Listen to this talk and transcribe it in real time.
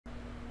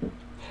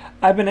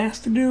I've been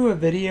asked to do a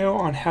video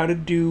on how to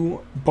do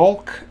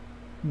bulk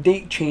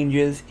date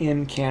changes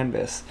in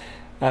Canvas.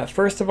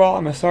 First of all,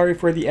 I'm sorry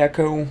for the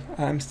echo.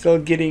 I'm still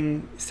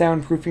getting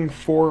soundproofing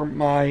for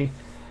my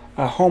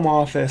home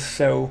office,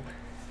 so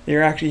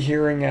you're actually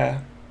hearing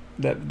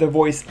the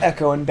voice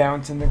echo and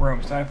bounce in the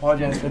room, so I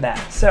apologize for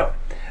that. So,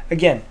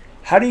 again,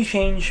 how do you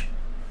change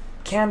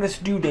Canvas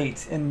due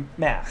dates in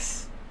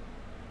Mass?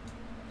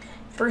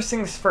 First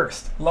things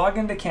first, log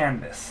into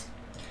Canvas.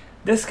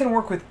 This can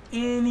work with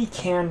any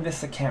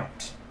Canvas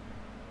account.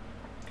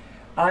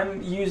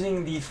 I'm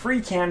using the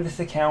free Canvas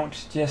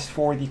account just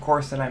for the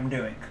course that I'm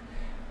doing.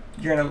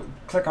 You're going to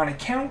click on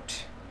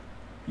Account,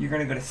 you're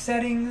going to go to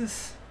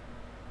Settings,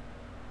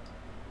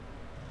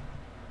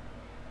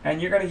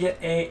 and you're going to get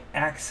a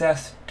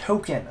access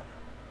token.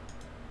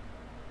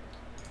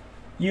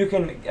 You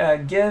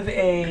can give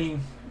a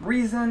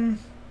reason.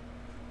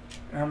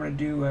 I'm going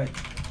to do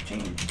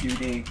change due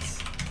dates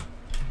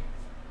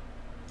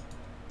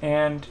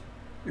and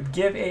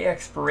give a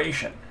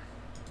expiration.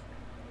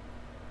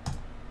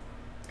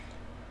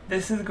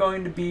 This is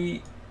going to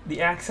be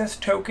the access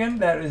token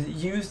that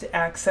is used to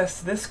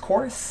access this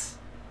course.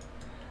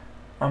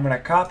 I'm going to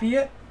copy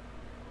it.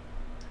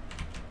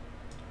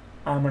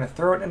 I'm going to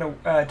throw it in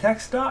a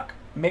text doc,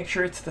 make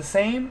sure it's the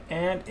same,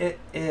 and it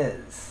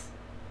is.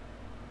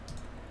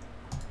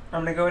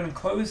 I'm going to go ahead and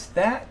close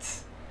that.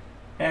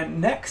 And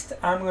next,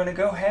 I'm going to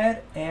go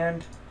ahead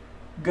and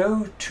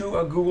go to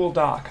a Google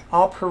Doc.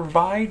 I'll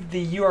provide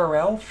the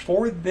URL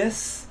for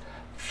this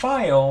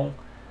file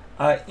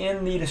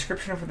in the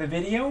description for the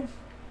video.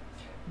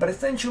 But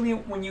essentially,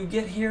 when you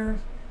get here,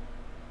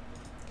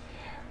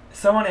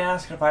 someone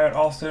asked if I would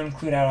also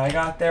include how I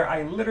got there.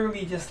 I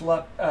literally just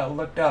looked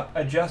up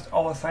adjust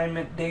all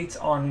assignment dates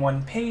on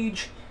one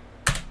page,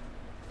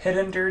 hit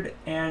entered,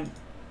 and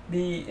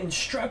the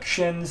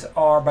instructions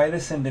are by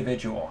this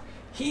individual.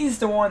 He's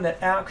the one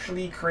that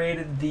actually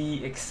created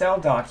the Excel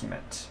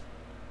document.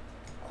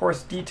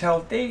 Course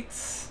detailed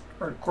dates,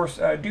 or course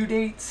due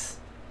dates.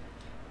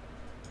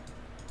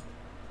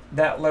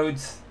 That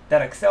loads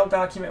that Excel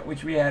document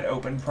which we had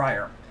open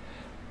prior.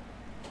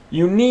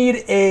 You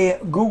need a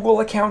Google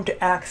account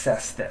to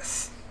access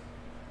this.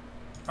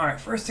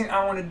 Alright, first thing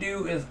I want to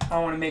do is I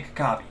want to make a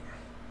copy.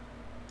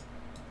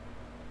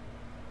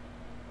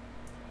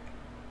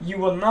 You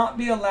will not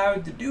be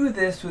allowed to do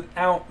this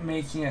without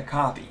making a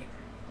copy.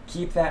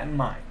 Keep that in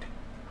mind.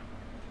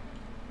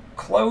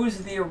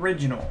 Close the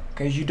original,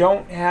 because you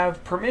don't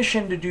have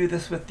permission to do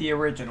this with the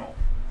original.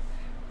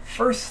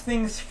 First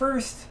things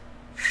first,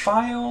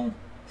 File,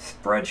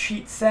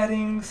 Spreadsheet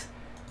Settings.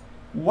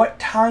 What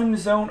time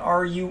zone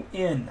are you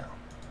in?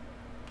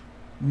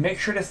 Make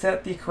sure to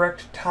set the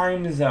correct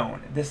time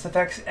zone. This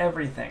affects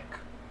everything.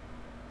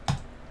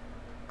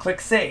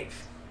 Click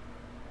Save.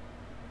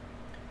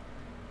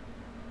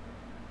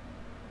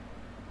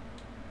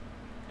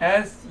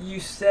 As you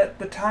set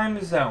the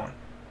time zone,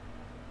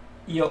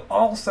 you'll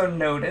also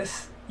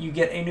notice you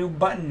get a new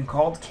button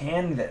called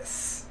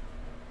Canvas.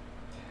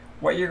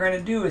 What you're going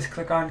to do is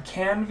click on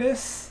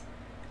Canvas,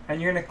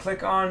 and you're going to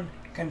click on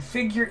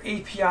Configure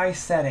API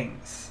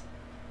Settings.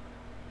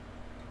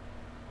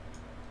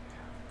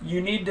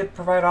 You need to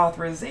provide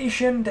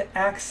authorization to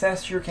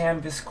access your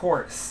Canvas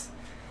course.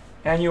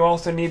 And you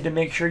also need to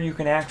make sure you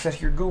can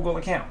access your Google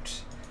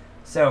account.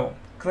 So,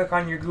 click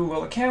on your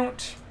Google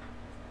account.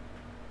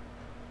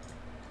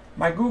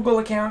 My Google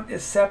account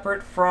is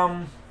separate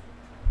from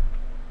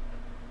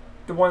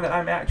the one that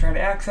I'm trying to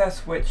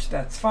access, which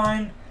that's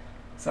fine.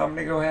 So I'm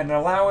going to go ahead and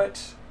allow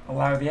it,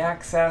 allow the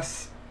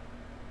access.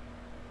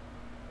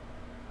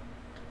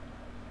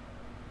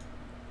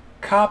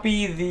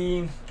 Copy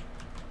the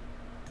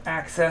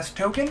access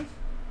token.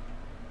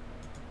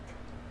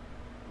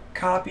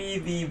 Copy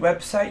the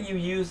website you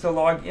use to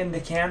log into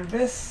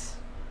Canvas.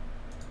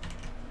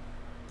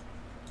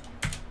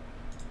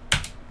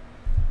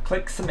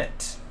 Click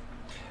Submit.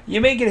 You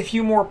may get a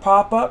few more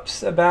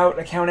pop-ups about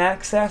account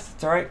access.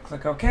 It's alright,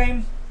 click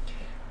OK.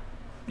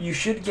 You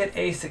should get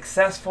a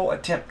successful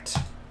attempt.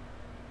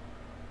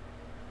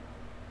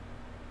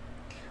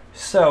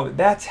 So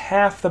that's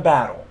half the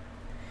battle.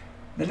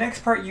 The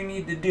next part you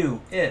need to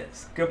do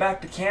is go back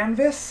to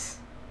Canvas,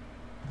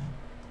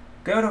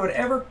 go to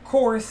whatever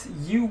course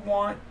you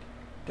want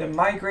to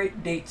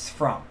migrate dates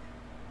from.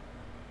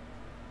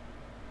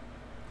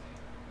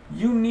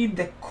 You need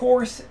the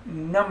course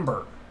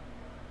number.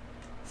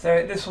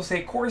 So this will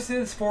say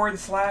courses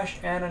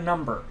 / and a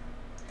number.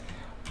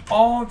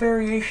 All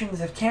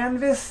variations of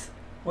Canvas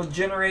will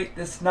generate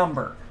this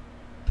number.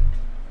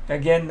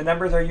 Again, the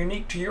numbers are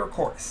unique to your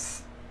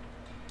course.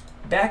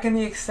 Back in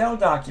the Excel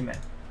document,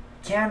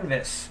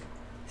 Canvas,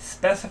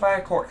 specify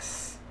a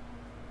course.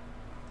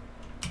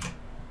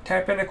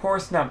 Type in a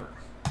course number.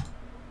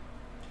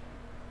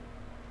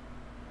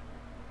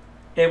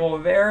 It will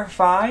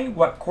verify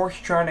what course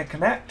you're trying to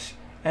connect,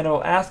 and it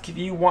will ask if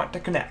you want to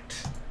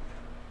connect.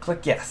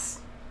 Click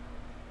Yes.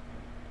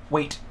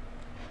 Wait.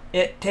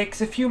 It takes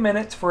a few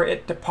minutes for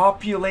it to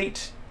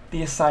populate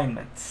the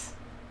assignments.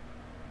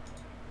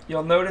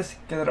 you'll notice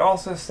because it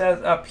also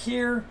says up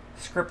here,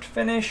 script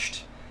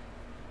finished,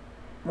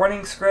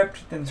 running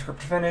script, then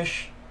script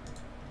finish.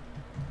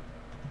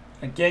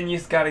 Again, you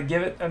just got to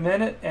give it a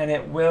minute and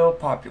it will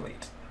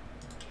populate.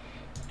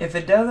 If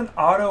it doesn't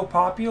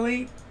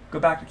auto-populate, go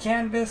back to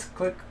Canvas,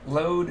 click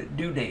Load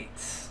Due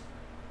Dates.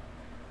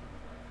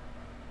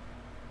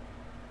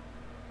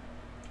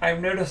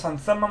 I've noticed on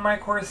some of my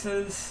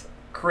courses,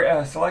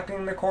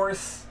 selecting the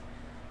course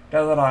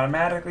does it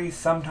automatically.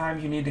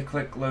 Sometimes you need to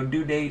click Load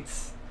Due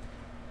Dates.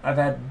 I've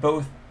had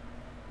both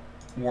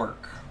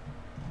work.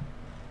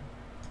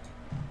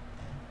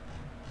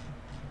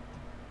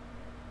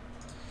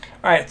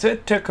 Alright, so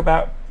it took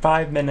about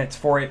 5 minutes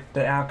for it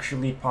to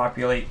actually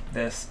populate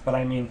this, but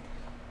I mean,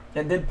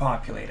 it did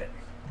populate it.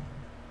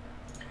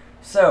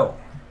 So,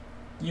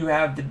 you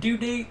have the due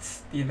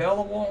dates, the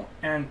available,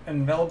 and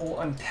available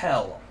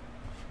until.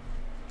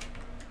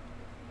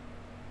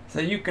 So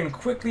you can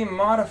quickly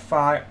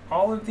modify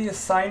all of the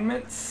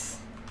assignments,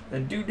 the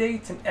due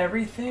dates, and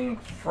everything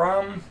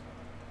from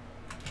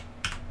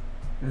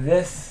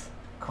this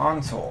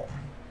console.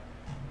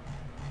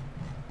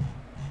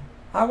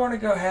 I want to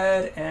go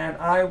ahead and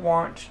I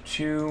want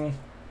to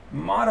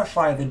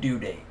modify the due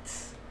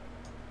dates.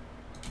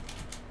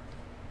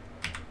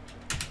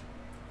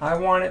 I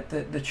want it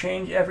to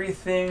change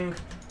everything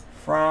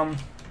from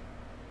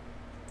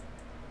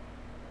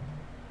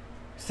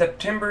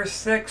September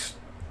 6th,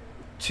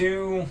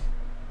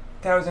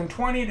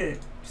 2020 to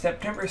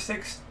September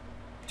 6th,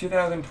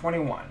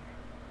 2021.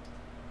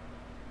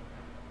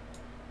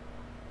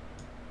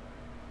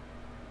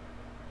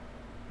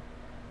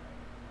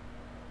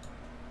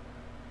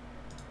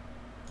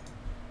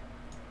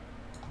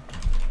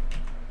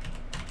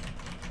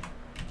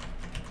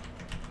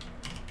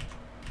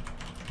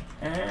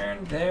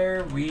 And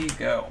there we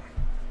go.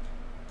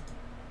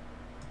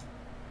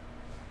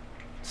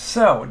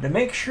 So, to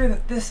make sure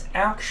that this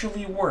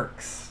actually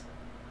works,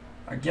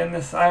 again,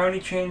 I only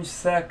changed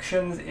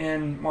sections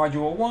in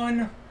Module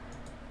 1.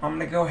 I'm going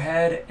to go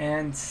ahead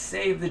and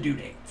save the due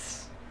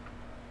dates.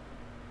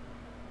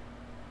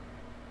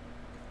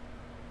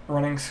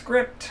 Running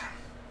script.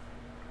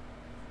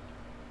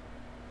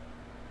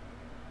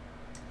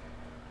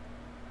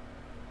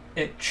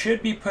 It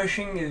should be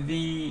pushing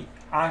the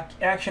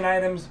action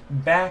items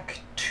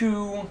back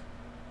to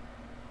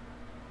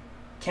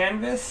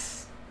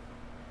Canvas.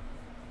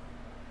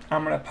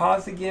 I'm going to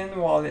pause again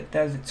while it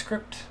does its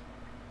script.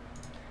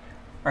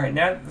 Alright,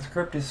 now that the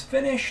script is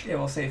finished, it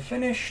will say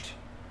finished.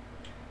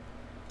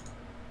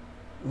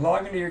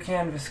 Log into your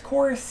Canvas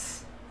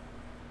course.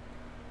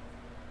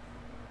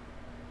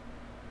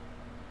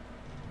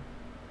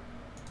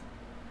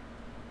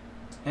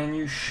 And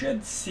you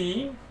should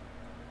see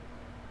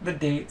the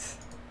dates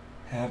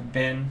have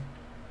been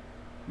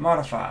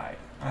modified.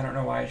 I don't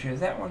know why I chose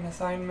that one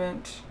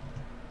assignment.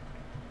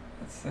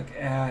 Let's look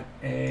at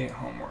a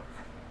homework.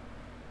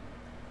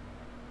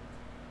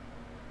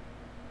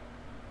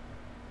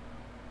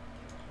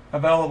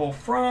 Available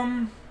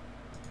from,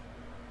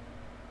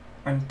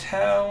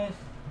 until,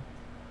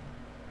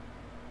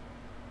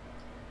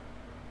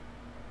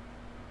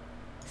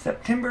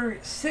 September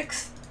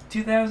 6th,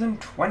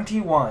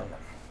 2021.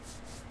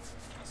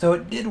 So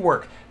it did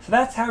work. So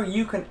that's how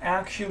you can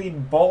actually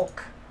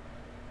bulk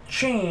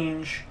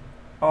change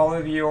all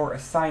of your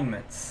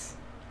assignments.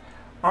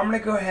 I'm going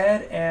to go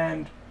ahead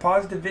and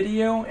pause the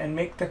video and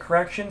make the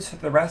corrections to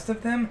the rest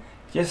of them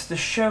just to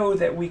show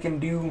that we can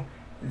do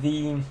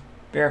the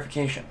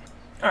verification.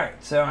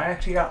 Alright, so I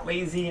actually got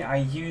lazy. I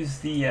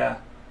used the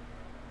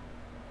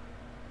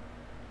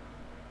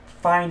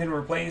find and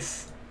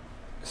replace,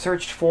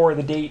 searched for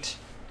the date,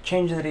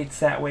 changed the dates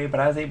that way, but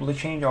I was able to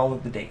change all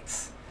of the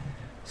dates.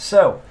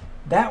 So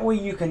that way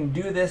you can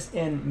do this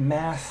in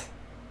mass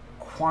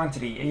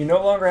quantity. You're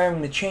no longer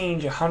having to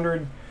change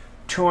 100,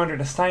 200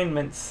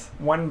 assignments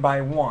one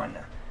by one.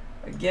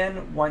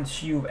 Again,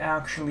 once you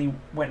actually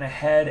went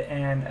ahead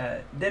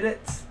and did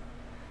it,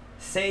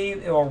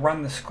 save, it will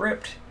run the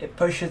script, it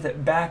pushes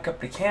it back up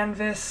to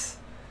Canvas,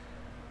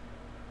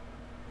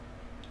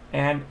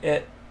 and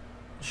it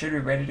should be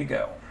ready to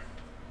go.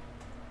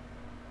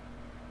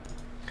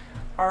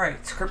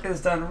 Alright, script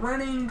is done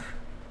running,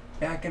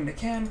 back into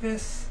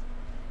Canvas,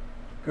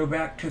 go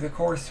back to the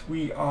course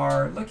we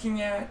are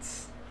looking at.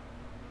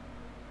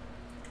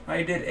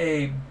 I did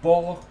a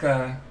bulk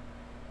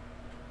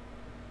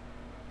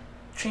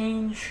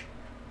change.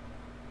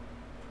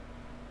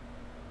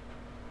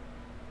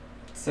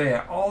 So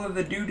yeah, all of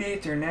the due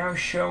dates are now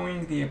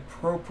showing the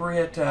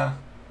appropriate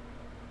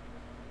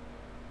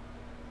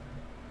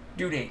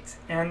due dates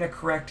and the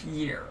correct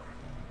year.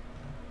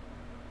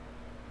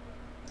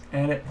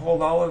 And it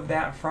pulled all of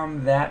that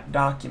from that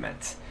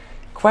document.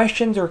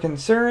 Questions or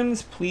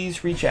concerns,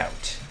 please reach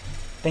out.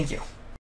 Thank you.